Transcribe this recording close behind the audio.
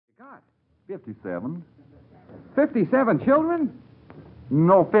57. 57 children?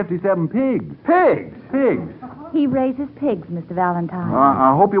 No, 57 pigs. Pigs? Pigs. He raises pigs, Mr. Valentine.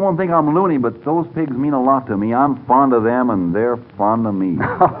 I hope you won't think I'm loony, but those pigs mean a lot to me. I'm fond of them, and they're fond of me.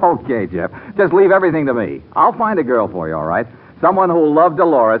 Okay, Jeff. Just leave everything to me. I'll find a girl for you, all right? Someone who'll love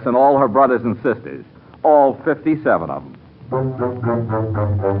Dolores and all her brothers and sisters. All 57 of them.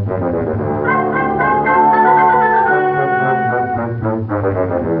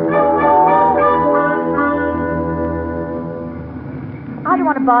 I don't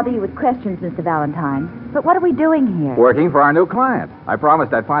want to bother you with questions, Mr. Valentine, but what are we doing here? Working for our new client. I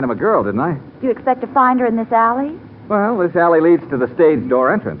promised I'd find him a girl, didn't I? Do you expect to find her in this alley? Well, this alley leads to the stage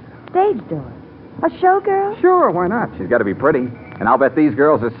door entrance. Stage door? A showgirl? Sure, why not? She's got to be pretty. And I'll bet these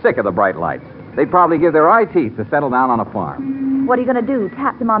girls are sick of the bright lights. They'd probably give their eye teeth to settle down on a farm. What are you going to do?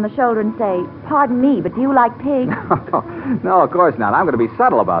 Tap them on the shoulder and say, "Pardon me, but do you like pigs?" No, of course not. I'm going to be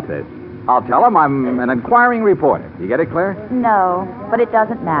subtle about this. I'll tell them I'm an inquiring reporter. You get it, Claire? No, but it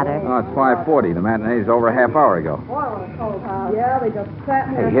doesn't matter. Oh, it's 5:40. The matinee's over a half hour ago. Yeah, they just sat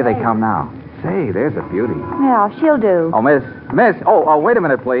in Hey, here they come now. Say, there's a beauty. Yeah, she'll do. Oh, miss. Oh, wait a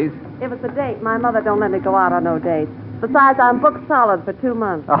minute, please. If it's a date, my mother don't let me go out on no dates. Besides, I'm booked solid for 2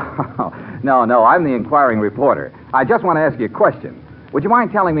 months. Oh, no, I'm the inquiring reporter. I just want to ask you a question. Would you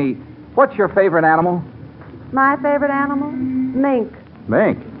mind telling me, what's your favorite animal? My favorite animal? Mink.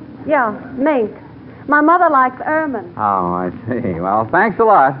 Mink. Yeah, mink. My mother likes ermine. Oh, I see. Well, thanks a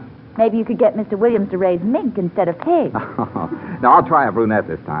lot. Maybe you could get Mr. Williams to raise mink instead of pigs. No, I'll try a brunette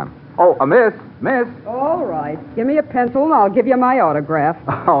this time. Oh, miss. All right. Give me a pencil and I'll give you my autograph.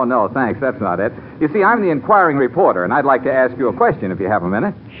 Oh, no, thanks. That's not it. You see, I'm the inquiring reporter, and I'd like to ask you a question if you have a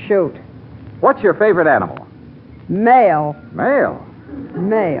minute. Shoot. What's your favorite animal? Male. Male.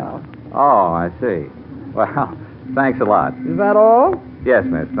 Male. Oh, I see. Well, thanks a lot. Is that all? Yes,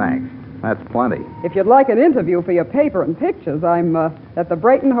 miss, thanks. That's plenty. If you'd like an interview for your paper and pictures, I'm at the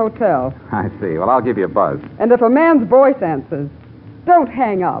Brayton Hotel. I see. Well, I'll give you a buzz. And if a man's voice answers, don't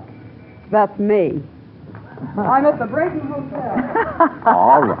hang up. That's me. I'm at the Brayton Hotel.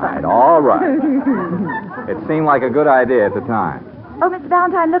 All right. It seemed like a good idea at the time. Oh, Mr.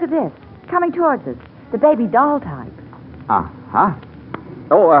 Valentine, look at this. Coming towards us. The baby doll type. Huh?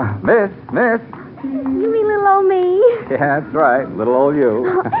 Oh, miss. You mean little old me? Yeah, that's right. Little old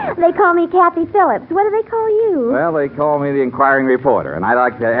you. They call me Kathy Phillips. What do they call you? Well, they call me the inquiring reporter, and I'd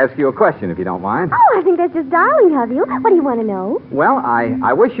like to ask you a question, if you don't mind. Oh, I think that's just darling of you. What do you want to know? Well,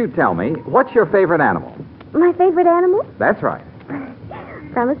 I wish you'd tell me, what's your favorite animal? My favorite animal? That's right.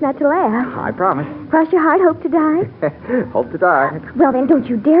 Promise not to laugh. I promise. Cross your heart, hope to die. Hope to die. Well, then, don't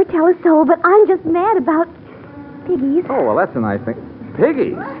you dare tell a soul, but I'm just mad about piggies. Oh, well, that's a nice thing.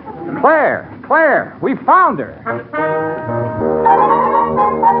 Piggies. Claire, we found her.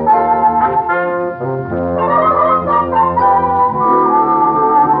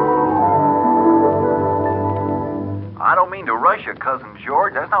 I don't mean to rush you, Cousin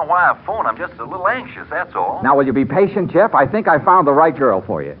George. That's not why I phoned. I'm just a little anxious, that's all. Now, will you be patient, Jeff? I think I found the right girl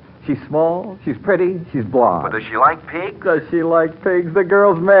for you. She's small, she's pretty, she's blonde. But does she like pigs? Does she like pigs? The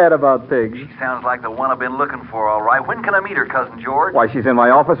girl's mad about pigs. She sounds like the one I've been looking for, all right. When can I meet her, Cousin George? Why, she's in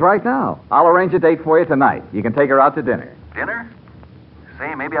my office right now. I'll arrange a date for you tonight. You can take her out to dinner. Dinner?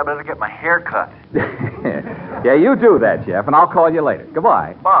 Say, maybe I better get my hair cut. Yeah, you do that, Jeff, and I'll call you later.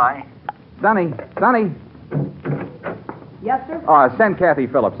 Goodbye. Bye. Sonny. Yes, sir? Send Kathy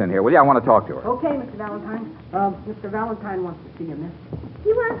Phillips in here, will you? I want to talk to her. Okay, Mr. Valentine. Mr. Valentine wants to see you, miss.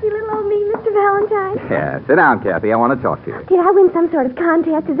 You want to see little old me, Mr. Valentine? Yeah, sit down, Kathy. I want to talk to you. Did I win some sort of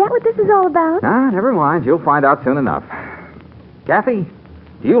contest? Is that what this is all about? Never mind. You'll find out soon enough. Kathy,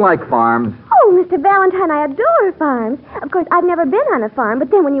 do you like farms? Oh, Mr. Valentine, I adore farms. Of course, I've never been on a farm,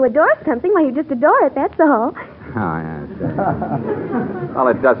 but then when you adore something, well, you just adore it, that's all. Oh, yes. Well,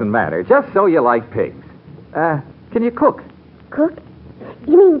 it doesn't matter. Just so you like pigs. Can you cook? Cook?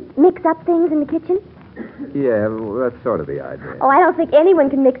 You mean mix up things in the kitchen? Yeah, well, that's sort of the idea. Oh, I don't think anyone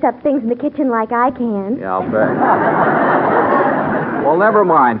can mix up things in the kitchen like I can. Yeah, I'll bet. Well, never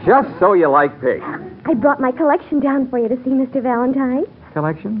mind. Just so you like pigs. I brought my collection down for you to see, Mr. Valentine.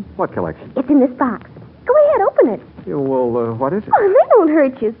 Collection? What collection? It's in this box. Go ahead, open it. Yeah, well, what is it? Oh, they don't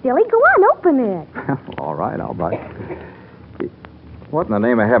hurt you, silly. Go on, open it. All right, I'll bite. What in the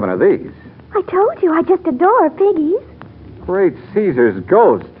name of heaven are these? I told you, I just adore piggies. Great Caesar's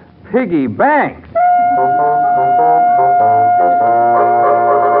ghost. Piggy Banks.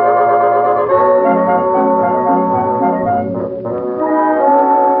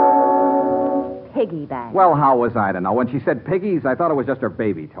 Piggy bank. Well, how was I to know? When she said piggies, I thought it was just her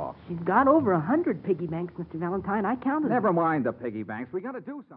baby talk. She's got over 100 piggy banks, Mr. Valentine. I counted them. Never mind the piggy banks. We got to do something.